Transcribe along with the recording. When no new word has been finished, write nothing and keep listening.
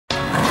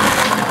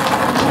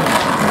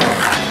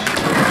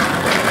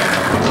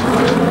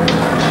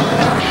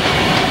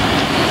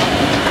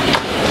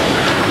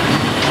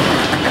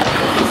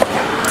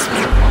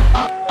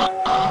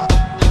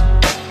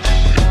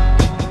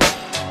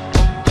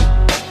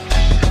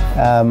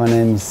My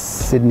name's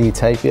Sid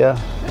Tapia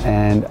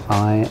and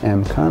I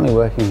am currently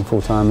working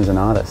full-time as an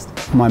artist.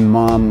 My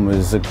mum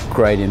was a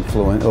great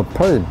influence, or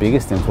probably the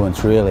biggest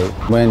influence really.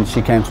 When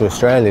she came to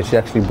Australia, she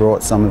actually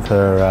brought some of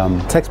her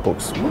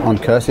textbooks on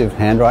cursive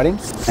handwriting,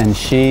 and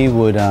she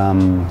would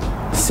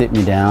sit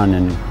me down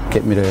and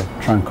get me to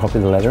try and copy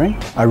the lettering.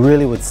 I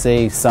really would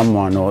see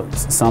someone or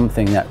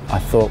something that I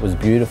thought was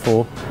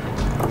beautiful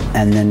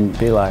and then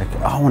be like,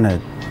 I want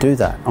to do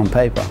that on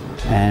paper.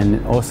 And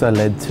it also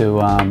led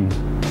to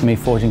me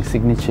forging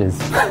signatures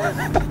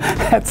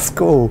at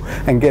school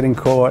and getting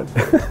caught.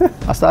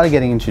 I started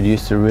getting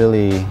introduced to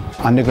really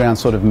underground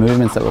sort of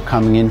movements that were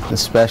coming in, the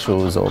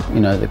Specials, or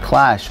the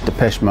Clash,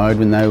 Depeche Mode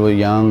when they were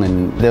young,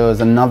 and there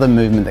was another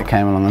movement that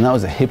came along, and that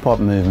was a hip-hop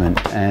movement,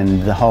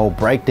 and the whole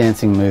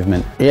breakdancing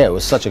movement. Yeah, it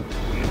was such a,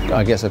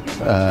 I guess,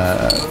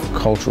 a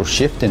cultural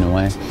shift in a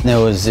way. There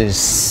was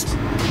this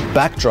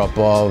backdrop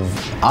of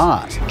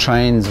art.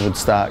 Trains would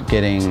start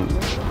getting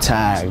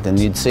tagged and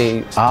you'd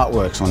see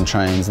artworks on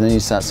trains, and then you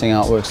start seeing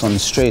artworks on the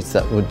streets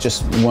that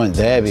just weren't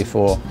there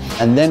before.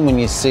 And then when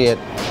you see it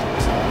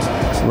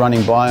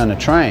running by on a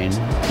train,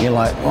 you're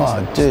like,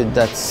 oh dude,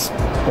 that's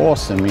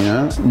awesome, you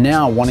know?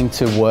 Now wanting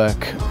to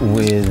work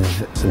with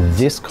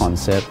this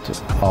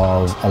concept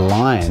of a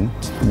line,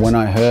 when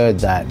I heard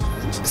that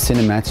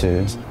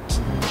cinematu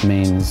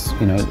means,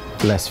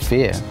 less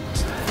fear,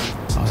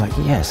 I was like,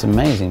 yes,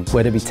 amazing.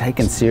 We're to be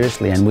taken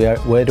seriously, and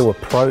we're to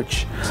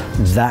approach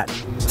that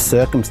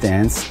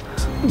circumstance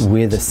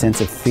with a sense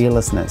of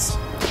fearlessness.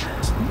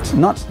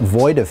 Not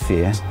void of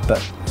fear, but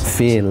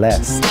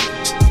fearless.